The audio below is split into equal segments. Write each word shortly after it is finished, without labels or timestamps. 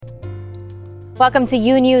Welcome to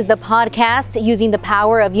U News, the podcast, using the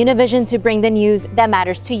power of Univision to bring the news that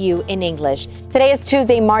matters to you in English. Today is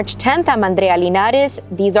Tuesday, March 10th. I'm Andrea Linares.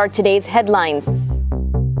 These are today's headlines.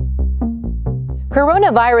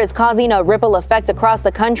 Coronavirus causing a ripple effect across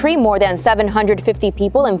the country. More than 750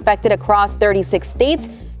 people infected across 36 states.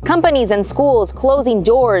 Companies and schools closing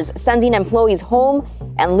doors, sending employees home,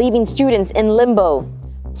 and leaving students in limbo.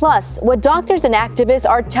 Plus, what doctors and activists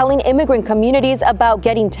are telling immigrant communities about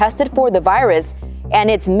getting tested for the virus. And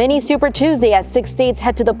it's Mini Super Tuesday as 6 states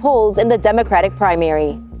head to the polls in the Democratic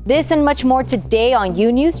primary. This and much more today on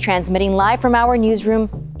U News, transmitting live from our newsroom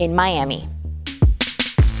in Miami.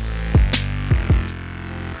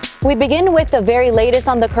 We begin with the very latest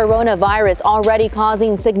on the coronavirus, already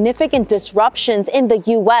causing significant disruptions in the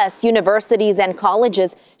U.S. Universities and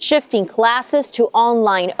colleges shifting classes to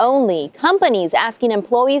online only. Companies asking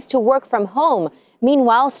employees to work from home.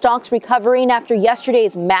 Meanwhile, stocks recovering after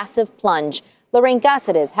yesterday's massive plunge. Lorraine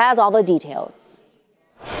Cáceres has all the details.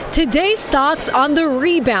 Today's stocks on the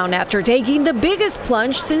rebound after taking the biggest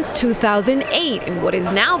plunge since 2008 in what is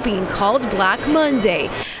now being called Black Monday.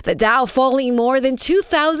 The Dow falling more than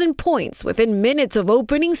 2,000 points. Within minutes of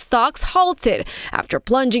opening, stocks halted after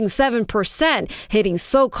plunging 7%, hitting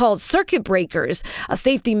so-called circuit breakers, a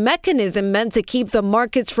safety mechanism meant to keep the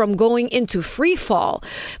markets from going into free fall.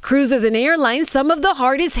 Cruises and airlines, some of the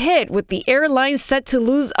hardest hit, with the airlines set to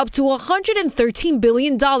lose up to $113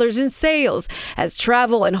 billion in sales as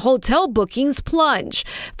travel and hotel bookings plunge.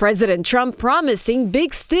 President Trump promising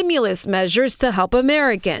big stimulus measures to help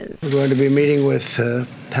Americans. We're going to be meeting with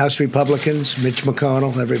House Republicans, Mitch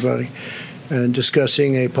McConnell, everybody, and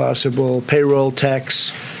discussing a possible payroll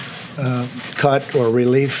tax cut or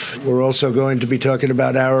relief. We're also going to be talking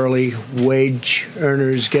about hourly wage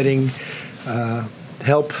earners getting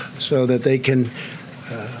help so that they can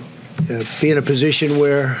be in a position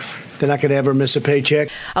where they're not going to ever miss a paycheck.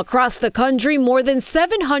 Across the country, more than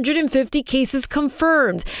 750 cases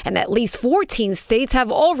confirmed, and at least 14 states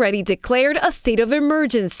have already declared a state of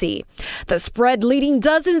emergency. The spread leading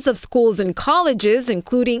dozens of schools and colleges,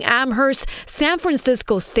 including Amherst, San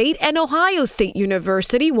Francisco State, and Ohio State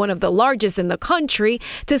University, one of the largest in the country,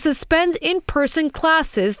 to suspend in-person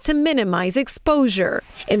classes to minimize exposure.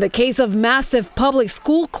 In the case of massive public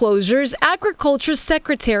school closures, Agriculture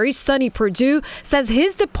Secretary Sonny Perdue says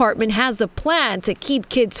his department has a plan to keep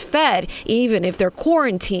kids fed even if they're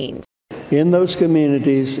quarantined. In those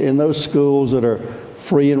communities, in those schools that are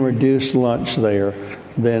free and reduced lunch there,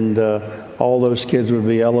 then all those kids would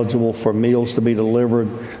be eligible for meals to be delivered.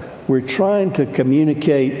 We're trying to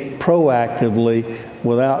communicate proactively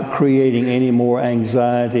without creating any more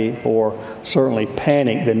anxiety or certainly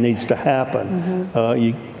panic that needs to happen.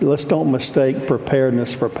 Let's don't mistake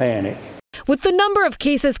preparedness for panic. With the number of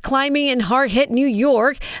cases climbing in hard-hit New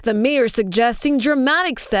York, the mayor suggesting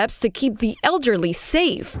dramatic steps to keep the elderly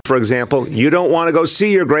safe. For example, you don't want to go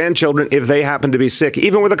see your grandchildren if they happen to be sick,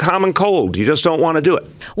 even with a common cold. You just don't want to do it.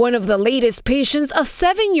 One of the latest patients, a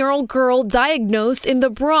 7-year-old girl diagnosed in the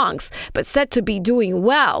Bronx, but said to be doing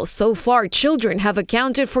well. So far, children have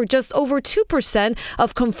accounted for just over 2%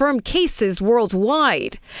 of confirmed cases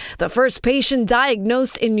worldwide. The first patient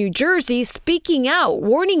diagnosed in New Jersey speaking out,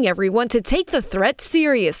 warning everyone to take the threat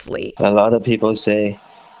seriously. A lot of people say,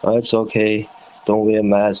 oh, it's okay, don't wear a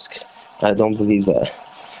mask. I don't believe that.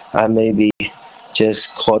 I may be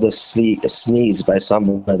just caught a sneeze by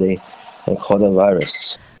somebody and caught a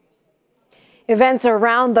virus. Events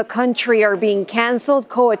around the country are being canceled.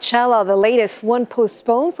 Coachella, the latest one,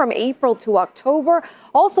 postponed from April to October.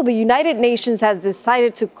 Also, the United Nations has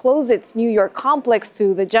decided to close its New York complex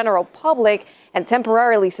to the general public and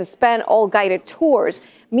temporarily suspend all guided tours.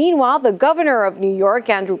 Meanwhile, the governor of New York,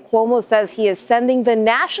 Andrew Cuomo, says he is sending the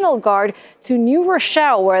National Guard to New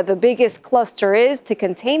Rochelle, where the biggest cluster is, to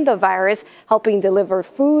contain the virus, helping deliver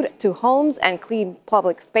food to homes and clean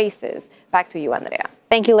public spaces. Back to you, Andrea.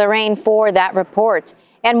 Thank you, Lorraine, for that report.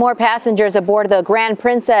 And more passengers aboard the Grand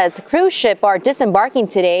Princess cruise ship are disembarking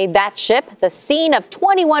today. That ship, the scene of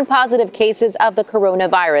 21 positive cases of the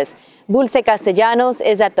coronavirus. Dulce Castellanos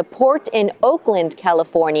is at the port in Oakland,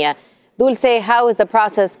 California. Dulce, how is the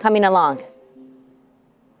process coming along?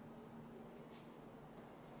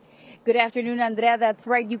 Good afternoon, Andrea. That's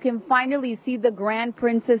right. You can finally see the Grand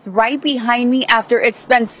Princess right behind me after it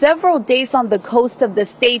spent several days on the coast of the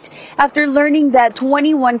state after learning that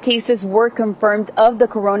 21 cases were confirmed of the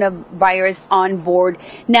coronavirus on board.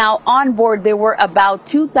 Now, on board, there were about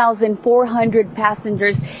 2,400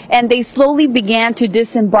 passengers, and they slowly began to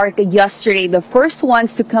disembark yesterday. The first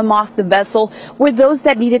ones to come off the vessel were those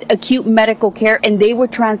that needed acute medical care, and they were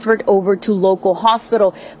transferred over to local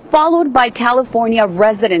hospital, followed by California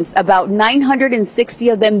residents. About About 960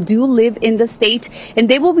 of them do live in the state, and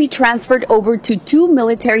they will be transferred over to 2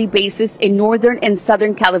 military bases in Northern and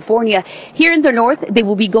Southern California. Here in the north, they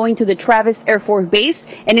will be going to the Travis Air Force Base,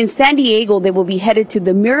 and in San Diego, they will be headed to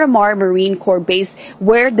the Miramar Marine Corps Base,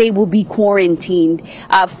 where they will be quarantined.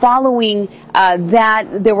 Following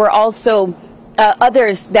that, there were also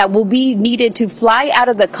others that will be needed to fly out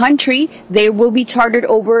of the country. They will be chartered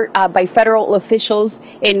over by federal officials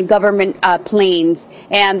in government planes.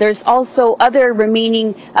 And there's also other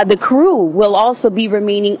remaining, the crew will also be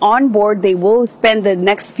remaining on board. They will spend the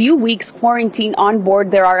next few weeks quarantined on board.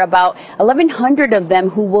 There are about 1,100 of them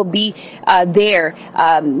who will be there.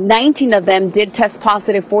 19 of them did test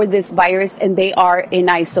positive for this virus, and they are in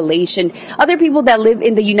isolation. Other people that live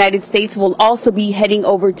in the United States will also be heading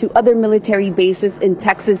over to other military bases in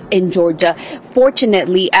Texas and Georgia.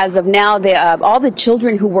 Fortunately, as of now, all the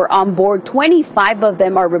children who were on board, 25 of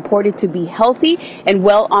them are reported to be healthy and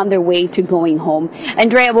well on their way to going home.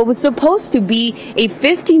 Andrea, what was supposed to be a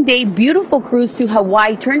 15-day beautiful cruise to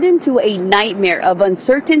Hawaii turned into a nightmare of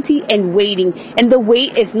uncertainty and waiting, and the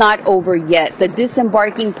wait is not over yet. The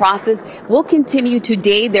disembarking process will continue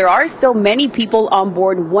today. There are still many people on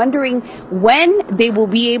board wondering when they will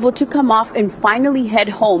be able to come off and finally head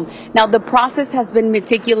home. Now, the process has been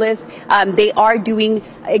meticulous. They are doing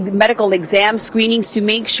medical exam screenings to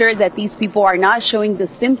make sure that these people are not showing the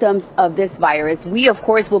symptoms of this virus. We, of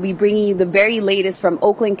course, will be bringing you the very latest from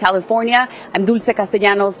Oakland, California. I'm Dulce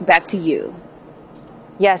Castellanos. Back to you.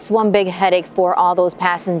 Yes, one big headache for all those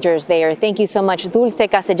passengers there. Thank you so much, Dulce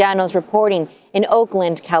Castellanos, reporting in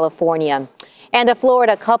Oakland, California. And a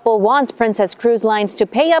Florida couple wants Princess Cruise Lines to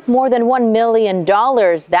pay up more than $1 million.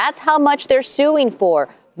 That's how much they're suing for.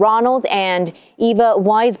 Ronald and Eva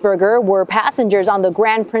Weisberger were passengers on the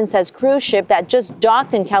Grand Princess cruise ship that just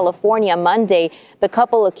docked in California Monday. The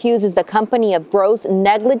couple accuses the company of gross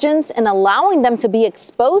negligence in allowing them to be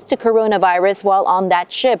exposed to coronavirus while on that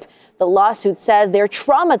ship. The lawsuit says they're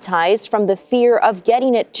traumatized from the fear of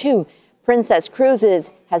getting it too. Princess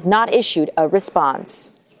Cruises has not issued a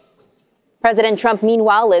response. President Trump,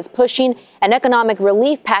 meanwhile, is pushing an economic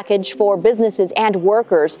relief package for businesses and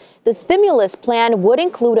workers. The stimulus plan would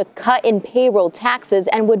include a cut in payroll taxes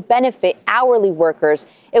and would benefit hourly workers.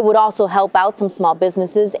 It would also help out some small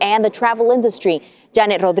businesses and the travel industry.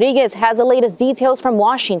 Janet Rodriguez has the latest details from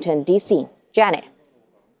Washington, D.C. Janet.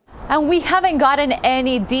 And we haven't gotten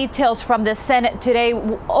any details from the Senate today.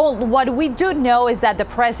 What we do know is that the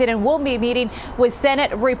president will be meeting with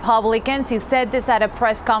Senate Republicans. He said this at a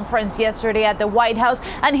press conference yesterday at the White House,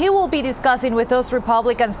 and he will be discussing with those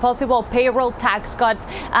Republicans possible payroll tax cuts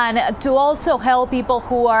and to also help people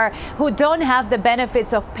who don't have the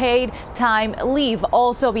benefits of paid time leave,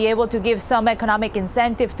 also be able to give some economic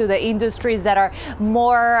incentive to the industries that are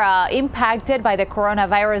more impacted by the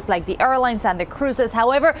coronavirus, like the airlines and the cruises.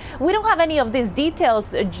 However, we don't have any of these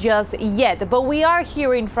details just yet, but we are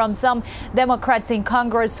hearing from some Democrats in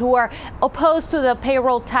Congress who are opposed to the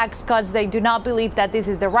payroll tax cuts. They do not believe that this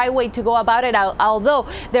is the right way to go about it, although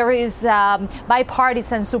there is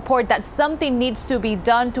bipartisan support that something needs to be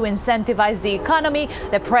done to incentivize the economy.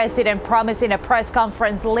 The president promised in a press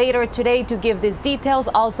conference later today to give these details.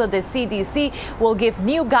 Also, the CDC will give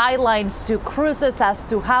new guidelines to cruises as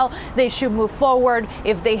to how they should move forward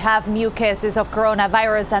if they have new cases of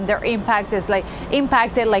coronavirus and their impact is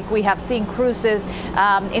impacted like we have seen cruises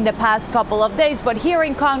in the past couple of days. But here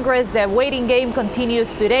in Congress, the waiting game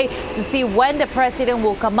continues today to see when the president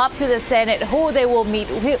will come up to the Senate, who they will meet,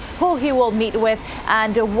 who he will meet with,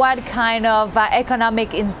 and what kind of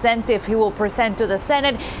economic incentive he will present to the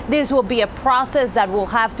Senate. This will be a process that will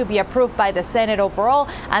have to be approved by the Senate overall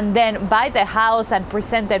and then by the House and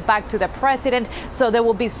presented back to the president. So there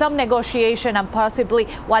will be some negotiation, and possibly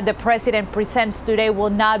what the president presents today will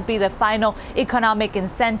not be the final economic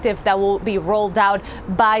incentive that will be rolled out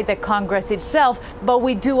by the Congress itself. But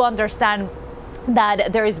we do understand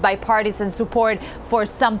that there is bipartisan support for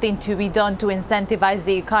something to be done to incentivize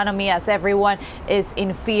the economy, as everyone is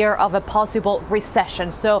in fear of a possible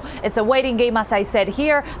recession. So it's a waiting game, as I said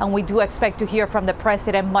here, and we do expect to hear from the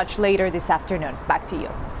president much later this afternoon. Back to you.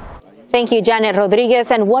 Thank you, Janet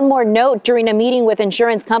Rodriguez. And one more note: during a meeting with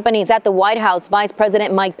insurance companies at the White House, Vice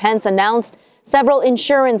President Mike Pence announced several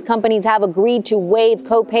insurance companies have agreed to waive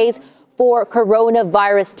co-pays for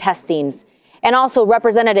coronavirus testings. And also,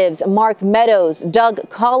 Representatives Mark Meadows, Doug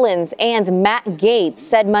Collins, and Matt Gaetz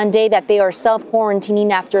said Monday that they are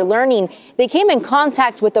self-quarantining after learning they came in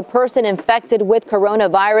contact with a person infected with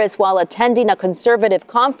coronavirus while attending a conservative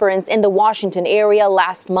conference in the Washington area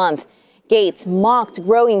last month. Gaetz mocked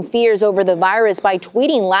growing fears over the virus by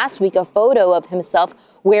tweeting last week a photo of himself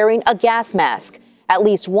wearing a gas mask. At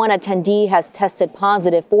least one attendee has tested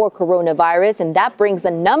positive for coronavirus, and that brings the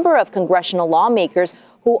number of congressional lawmakers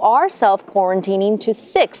who are self-quarantining to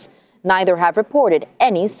 6. Neither have reported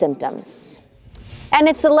any symptoms. And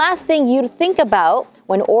it's the last thing you'd think about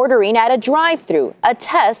when ordering at a drive-thru, a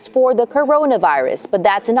test for the coronavirus. But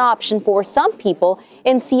that's an option for some people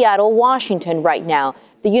in Seattle, Washington right now.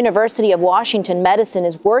 The University of Washington Medicine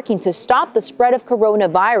is working to stop the spread of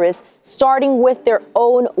coronavirus, starting with their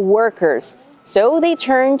own workers. So they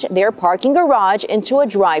turned their parking garage into a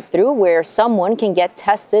drive-thru where someone can get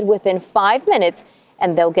tested within 5 minutes,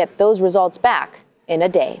 and they'll get those results back in a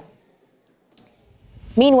day.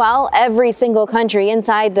 Meanwhile, every single country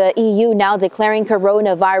inside the EU now declaring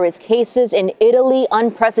coronavirus cases. In Italy,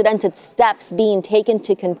 unprecedented steps being taken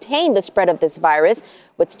to contain the spread of this virus.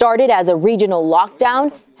 What started as a regional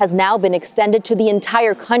lockdown has now been extended to the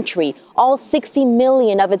entire country. All 60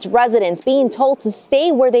 million of its residents being told to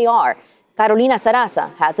stay where they are. Carolina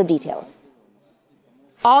Sarasa has the details.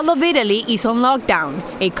 All of Italy is on lockdown.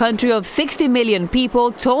 A country of 60 million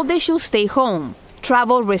people told they should stay home.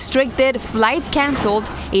 Travel restricted, flights canceled,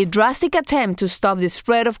 a drastic attempt to stop the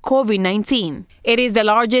spread of COVID-19. It is the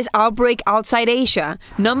largest outbreak outside Asia,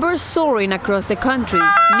 numbers soaring across the country,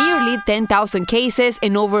 nearly 10,000 cases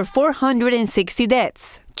and over 460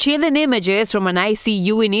 deaths. Chilling images from an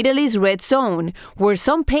ICU in Italy's red zone, where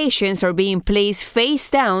some patients are being placed face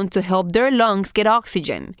down to help their lungs get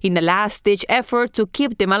oxygen, in a last-ditch effort to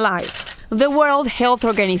keep them alive. The World Health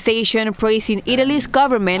Organization praising Italy's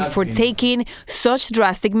government for taking such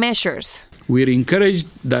drastic measures. We're encouraged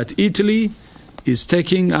that Italy is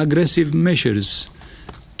taking aggressive measures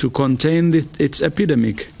to contain its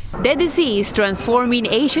epidemic. The disease transforming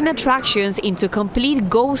Asian attractions into complete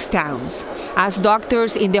ghost towns, as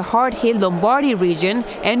doctors in the hard-hit Lombardy region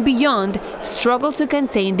and beyond struggle to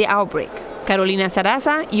contain the outbreak. Carolina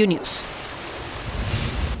Sarasa, UNews.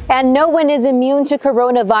 And no one is immune to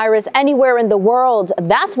coronavirus anywhere in the world.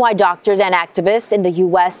 That's why doctors and activists in the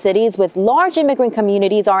U.S. cities with large immigrant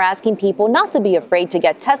communities are asking people not to be afraid to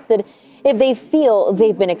get tested if they feel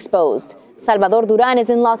they've been exposed. Salvador Duran is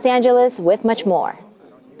in Los Angeles with much more.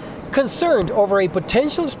 Concerned over a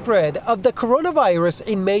potential spread of the coronavirus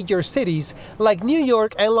in major cities like New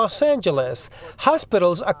York and Los Angeles,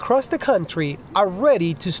 hospitals across the country are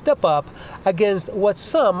ready to step up against what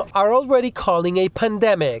some are already calling a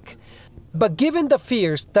pandemic. But given the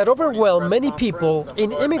fears that overwhelm many people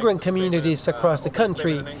in immigrant communities across the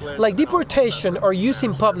country, like deportation or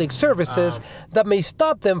using public services that may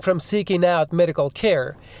stop them from seeking out medical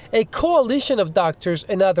care, a coalition of doctors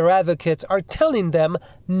and other advocates are telling them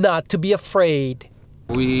not to be afraid.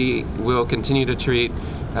 We will continue to treat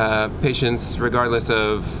patients regardless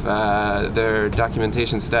of their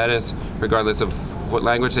documentation status, regardless of what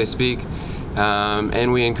language they speak.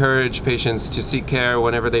 And we encourage patients to seek care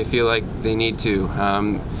whenever they feel like they need to.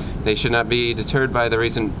 They should not be deterred by the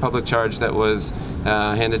recent public charge that was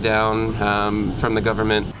handed down from the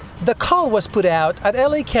government. The call was put out at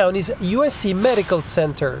LA County's USC Medical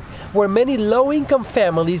Center, where many low-income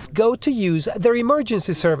families go to use their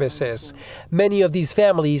emergency services. Many of these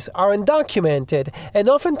families are undocumented, and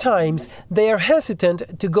oftentimes they are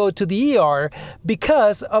hesitant to go to the ER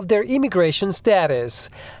because of their immigration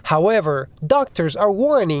status. However, doctors are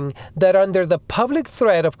warning that under the public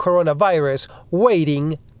threat of coronavirus,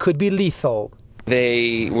 waiting could be lethal.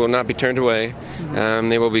 They will not be turned away.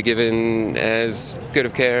 They will be given as good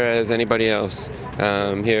of care as anybody else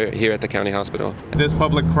here at the county hospital. This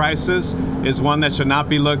public crisis is one that should not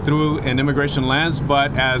be looked through an immigration lens,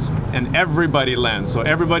 but as an everybody lens. So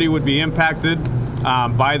everybody would be impacted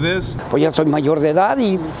by this. Pues ya soy mayor de edad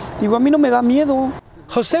y digo, a mí no me da miedo.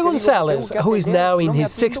 Jose Gonzalez, who is now in his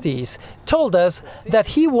 60s, told us that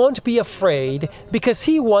he won't be afraid because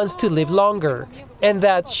he wants to live longer, and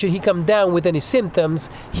that should he come down with any symptoms,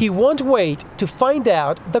 he won't wait to find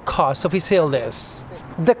out the cause of his illness.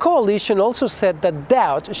 The coalition also said that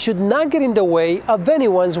doubt should not get in the way of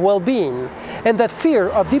anyone's well-being, and that fear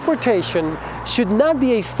of deportation should not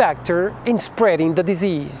be a factor in spreading the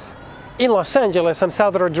disease. In Los Angeles, I'm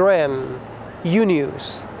Salvador Duran,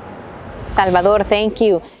 UNews. Salvador, thank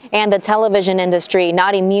you. And the television industry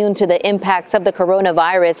not immune to the impacts of the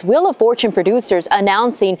coronavirus. Wheel of Fortune producers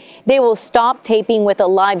announcing they will stop taping with a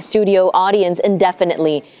live studio audience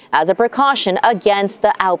indefinitely as a precaution against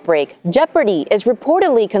the outbreak. Jeopardy is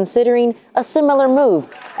reportedly considering a similar move.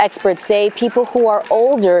 Experts say people who are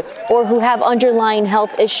older or who have underlying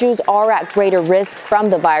health issues are at greater risk from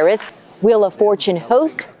the virus. Wheel of Fortune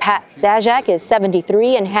host Pat Sajak is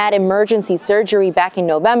 73 and had emergency surgery back in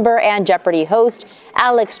November, and Jeopardy host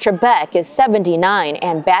Alex Trebek is 79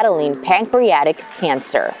 and battling pancreatic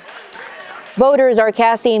cancer. Voters are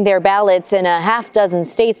casting their ballots in a half dozen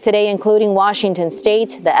states today, including Washington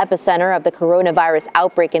state, the epicenter of the coronavirus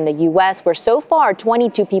outbreak in the U.S., where so far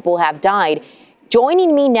 22 people have died.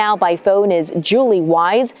 Joining me now by phone is Julie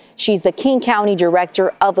Wise. She's the King County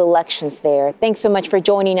Director of Elections there. Thanks so much for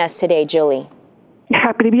joining us today, Julie.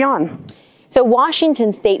 Happy to be on. So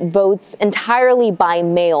Washington state votes entirely by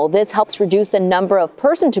mail. This helps reduce the number of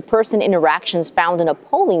person-to-person interactions found in a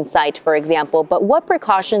polling site, for example. But what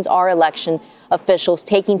precautions are election officials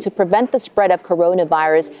taking to prevent the spread of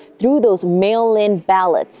coronavirus through those mail-in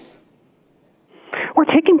ballots? We're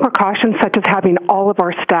taking precautions such as having all of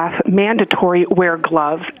our staff mandatory wear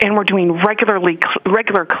gloves, and we're doing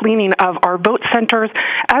regular cleaning of our vote centers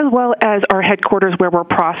as well as our headquarters where we're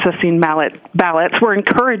processing ballots. We're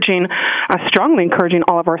strongly encouraging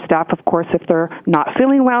all of our staff, of course, if they're not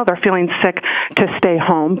feeling well, they're feeling sick, to stay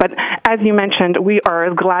home. But as you mentioned, we are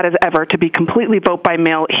as glad as ever to be completely vote by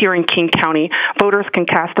mail here in King County. Voters can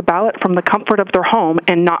cast a ballot from the comfort of their home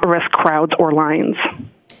and not risk crowds or lines.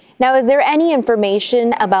 Now, is there any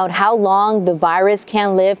information about how long the virus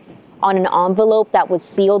can live on an envelope that was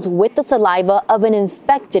sealed with the saliva of an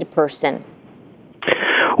infected person?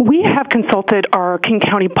 We have consulted our King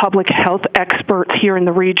County public health experts here in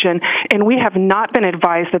the region, and we have not been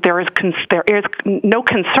advised that there is no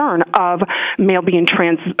concern of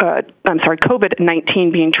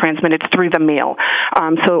COVID-19 being transmitted through the mail.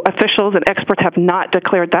 So officials and experts have not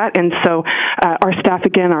declared that, and so our staff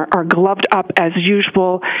again are gloved up as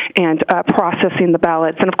usual and processing the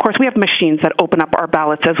ballots. And of course, we have machines that open up our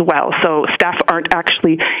ballots as well, so staff aren't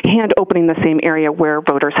actually hand opening the same area where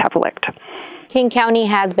voters have licked. King County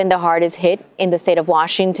has been the hardest hit in the state of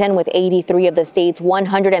Washington, with 83 of the state's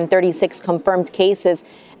 136 confirmed cases.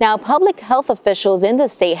 Now, public health officials in the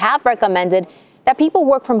state have recommended that people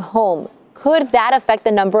work from home. Could that affect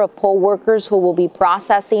the number of poll workers who will be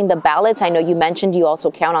processing the ballots? I know you mentioned you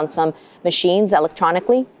also count on some machines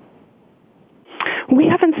electronically. We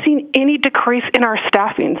haven't seen any decrease in our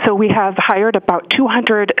staffing. So we have hired about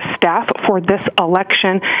 200 staff for this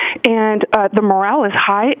election, and the morale is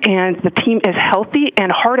high and the team is healthy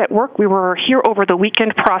and hard at work. We were here over the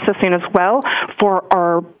weekend processing as well for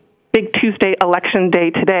our Big Tuesday election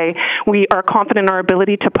day today. We are confident in our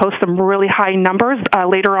ability to post some really high numbers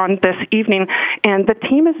later on this evening, and the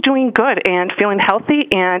team is doing good and feeling healthy,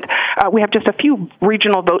 and we have just a few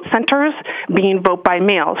regional vote centers being vote by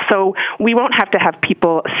mail, so we won't have to have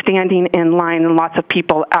people standing in line and lots of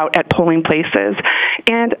people out at polling places.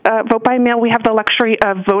 And vote by mail, we have the luxury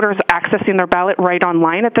of voters accessing their ballot right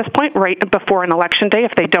online at this point, right before an election day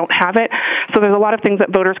if they don't have it. So there's a lot of things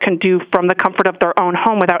that voters can do from the comfort of their own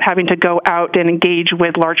home without having to go out and engage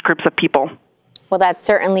with large groups of people. Well, that's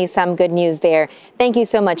certainly some good news there. Thank you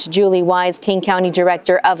so much, Julie Wise, King County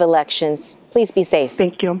Director of Elections. Please be safe.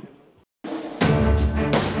 Thank you.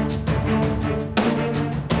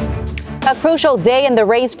 A crucial day in the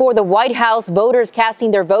race for the White House. Voters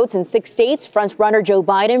casting their votes in 6 states. Frontrunner Joe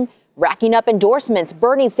Biden racking up endorsements.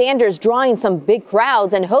 Bernie Sanders drawing some big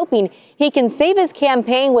crowds and hoping he can save his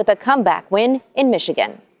campaign with a comeback win in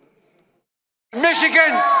Michigan.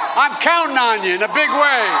 Michigan, I'm counting on you in a big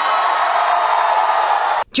way.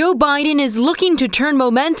 Joe Biden is looking to turn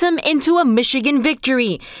momentum into a Michigan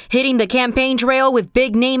victory, hitting the campaign trail with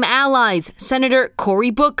big-name allies, Senator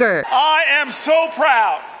Cory Booker. I am so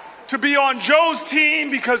proud to be on Joe's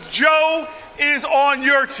team because Joe is on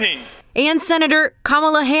your team. And Senator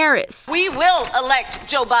Kamala Harris. We will elect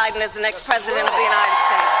Joe Biden as the next president of the United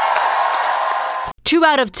States. 2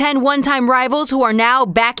 out of 10 one-time rivals who are now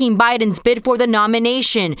backing Biden's bid for the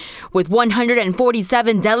nomination. With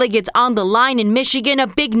 147 delegates on the line in Michigan, a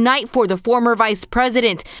big night for the former vice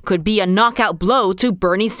president could be a knockout blow to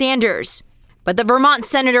Bernie Sanders. But the Vermont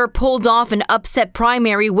senator pulled off an upset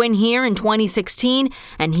primary win here in 2016,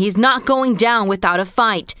 and he's not going down without a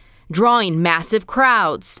fight, drawing massive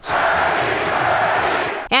crowds.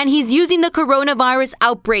 And he's using the coronavirus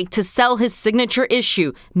outbreak to sell his signature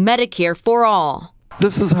issue, Medicare for All.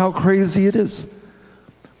 This is how crazy it is.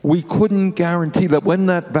 We couldn't guarantee that when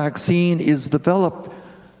that vaccine is developed,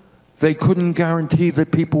 they couldn't guarantee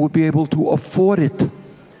that people would be able to afford it.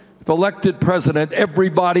 If elected president,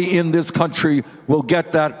 everybody in this country will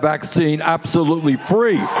get that vaccine absolutely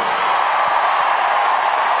free.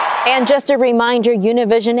 And just a reminder,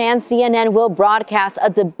 Univision and CNN will broadcast a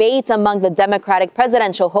debate among the Democratic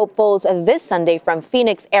presidential hopefuls this Sunday from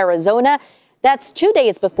Phoenix, Arizona. That's 2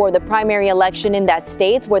 days before the primary election in that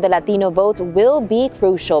state, where the Latino vote will be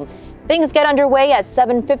crucial. Things get underway at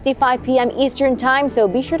 7:55 p.m. Eastern Time, so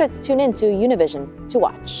be sure to tune in to Univision to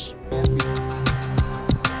watch.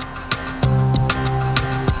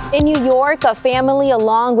 In New York, a family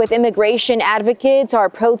along with immigration advocates are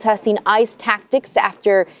protesting ICE tactics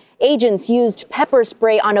after agents used pepper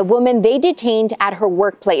spray on a woman they detained at her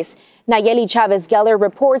workplace. Nayeli Chavez-Geller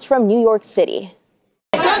reports from New York City.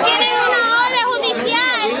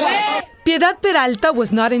 Piedad Peralta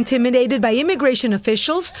was not intimidated by immigration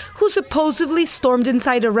officials who supposedly stormed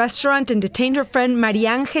inside a restaurant and detained her friend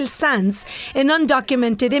Maria Angel Sanz, an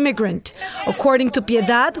undocumented immigrant. According to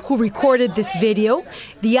Piedad, who recorded this video,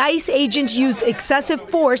 the ICE agent used excessive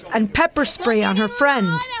force and pepper spray on her friend.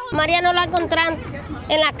 María no la encontraron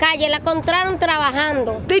en la calle, la encontraron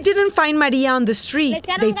trabajando. They didn't find Maria on the street.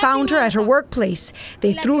 They found her at her workplace.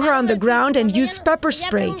 They threw her on the ground and used pepper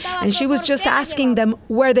spray, and she was just asking them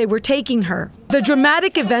where they were taking her. The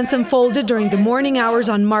dramatic events unfolded during the morning hours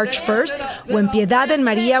on March 1st, when Piedad and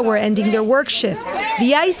Maria were ending their work shifts.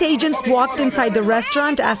 The ICE agents walked inside the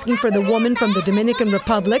restaurant asking for the woman from the Dominican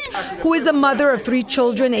Republic, who is a mother of 3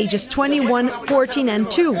 children ages 21, 14,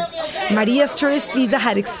 and 2. Maria's tourist visa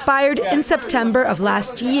had expired in September of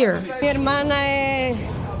last year. Mi hermana es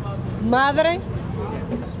madre.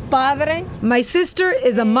 Padre. My sister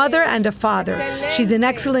is a mother and a father. She's an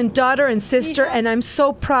excellent daughter and sister, and I'm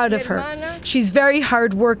so proud of her. She's very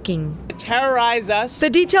hardworking. Terrorize us. The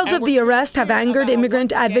details of the arrest have angered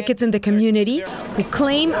immigrant advocates in the community who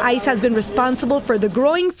claim ICE has been responsible for the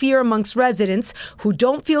growing fear amongst residents who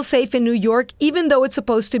don't feel safe in New York, even though it's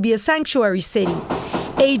supposed to be a sanctuary city.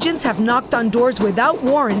 Agents have knocked on doors without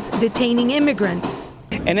warrants, detaining immigrants.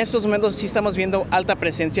 En estos momentos sí estamos viendo alta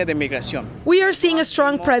presencia de migración. We are seeing a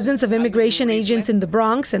strong presence of immigration agents in the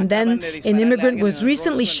Bronx, and then an immigrant was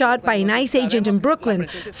recently shot by an ICE agent in Brooklyn,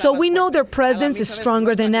 so we know their presence is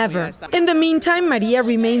stronger than ever. In the meantime, Maria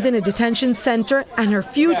remains in a detention center, and her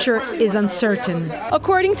future is uncertain.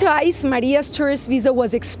 According to ICE, Maria's tourist visa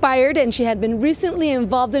was expired, and she had been recently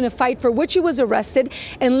involved in a fight for which she was arrested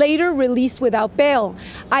and later released without bail.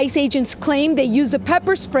 ICE agents claim they used the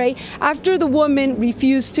pepper spray after the woman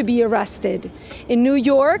refused to be arrested. In New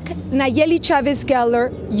York, Nayeli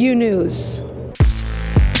Chavez-Geller, U News.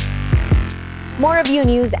 More of U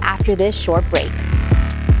News after this short break.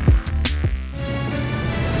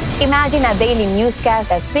 Imagine a daily newscast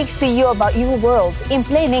that speaks to you about your world in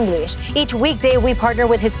plain English. Each weekday, we partner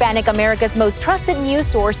with Hispanic America's most trusted news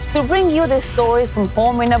source to bring you the stories from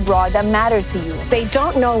home and abroad that matter to you. They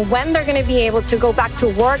don't know when they're going to be able to go back to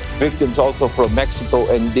work. Victims also from Mexico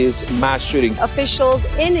and this mass shooting. Officials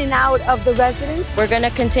in and out of the residence. We're going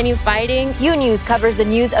to continue fighting. U News covers the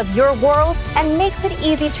news of your world and makes it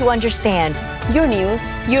easy to understand. Your news,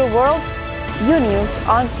 your world, U News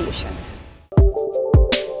on Fusion.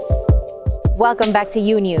 Welcome back to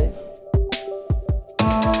U News.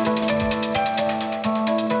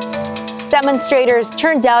 Demonstrators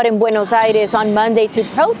turned out in Buenos Aires on Monday to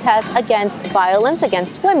protest against violence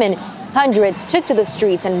against women. Hundreds took to the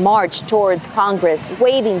streets and marched towards Congress,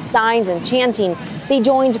 waving signs and chanting. They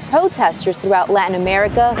joined protesters throughout Latin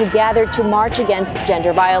America who gathered to march against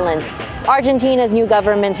gender violence. Argentina's new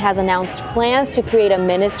government has announced plans to create a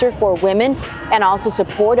minister for women and also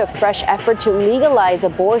support a fresh effort to legalize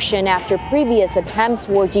abortion after previous attempts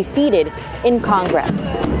were defeated in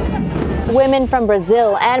Congress. Women from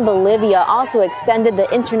Brazil and Bolivia also extended the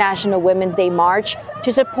International Women's Day March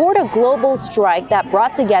to support a global strike that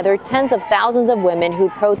brought together tens of thousands of women who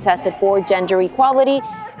protested for gender equality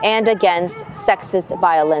and against sexist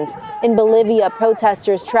violence. In Bolivia,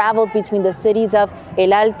 protesters traveled between the cities of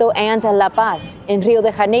El Alto and La Paz. In Rio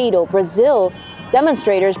de Janeiro, Brazil,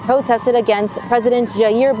 demonstrators protested against President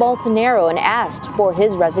Jair Bolsonaro and asked for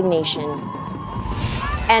his resignation.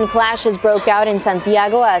 And clashes broke out in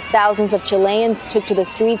Santiago as thousands of Chileans took to the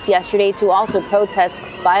streets yesterday to also protest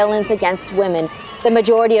violence against women. The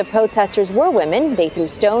majority of protesters were women. They threw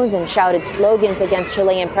stones and shouted slogans against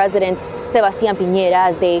Chilean President Sebastián Piñera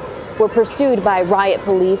as they were pursued by riot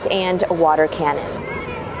police and water cannons.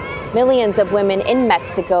 Millions of women in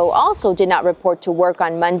Mexico also did not report to work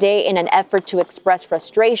on Monday in an effort to express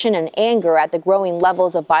frustration and anger at the growing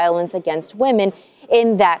levels of violence against women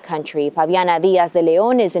in that country. Fabiana Díaz de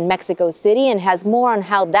León is in Mexico City and has more on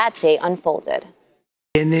how that day unfolded.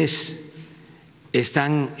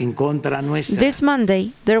 This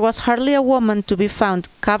Monday, there was hardly a woman to be found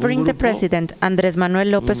covering the President Andrés Manuel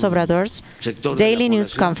López Obrador's daily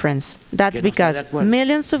news conference. That's because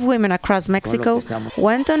millions of women across Mexico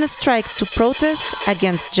went on a strike to protest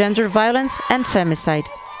against gender violence and femicide.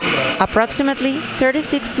 Approximately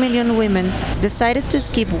 36 million women decided to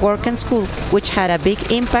skip work and school, which had a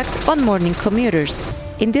big impact on morning commuters.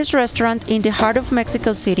 In this restaurant in the heart of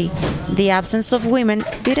Mexico City, the absence of women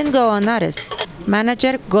didn't go unnoticed.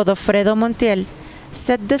 Manager Godofredo Montiel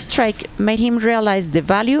said the strike made him realize the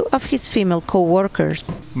value of his female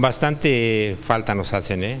co-workers. Bastante falta nos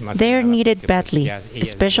hacen, They are needed badly,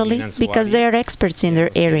 especially because they are experts in their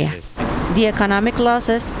area. The economic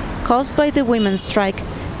losses caused by the women's strike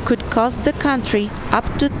could cost the country up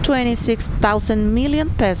to 26,000 million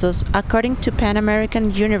pesos, according to Pan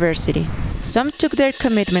American University. Some took their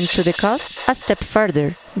commitment to the cause a step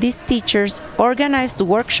further. These teachers organized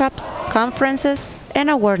workshops, conferences, and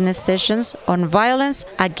awareness sessions on violence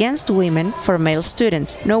against women for male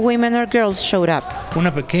students. No women or girls showed up.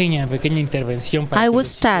 I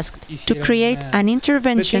was tasked to create an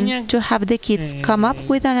intervention to have the kids come up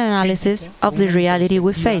with an analysis of the reality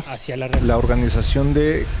we face.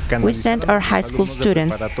 We sent our high school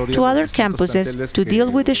students to other campuses to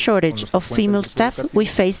deal with the shortage of female staff we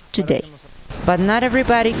face today. But not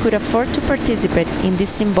everybody could afford to participate in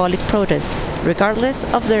this symbolic protest, regardless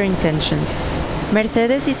of their intentions.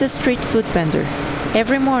 Mercedes is a street food vendor.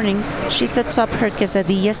 Every morning, she sets up her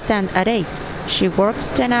quesadilla stand at 8. She works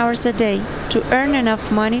 10 hours a day to earn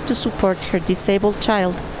enough money to support her disabled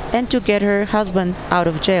child and to get her husband out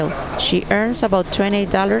of jail. She earns about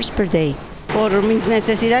 $28 per day.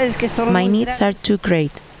 My needs are too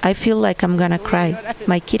great. I feel like I'm gonna cry.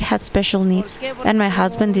 My kid had special needs, and my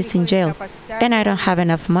husband is in jail, and I don't have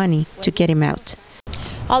enough money to get him out.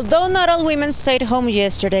 Although not all women stayed home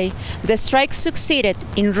yesterday, the strike succeeded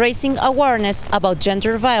in raising awareness about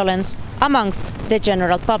gender violence amongst the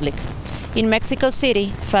general public. In Mexico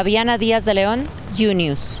City, Fabiana Díaz de León, U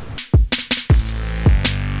News.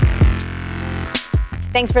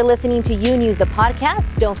 Thanks for listening to U News, the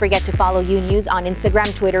podcast. Don't forget to follow U News on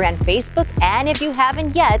Instagram, Twitter, and Facebook. And if you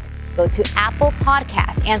haven't yet, go to Apple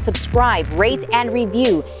Podcasts and subscribe, rate, and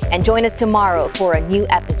review. And join us tomorrow for a new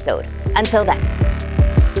episode. Until then.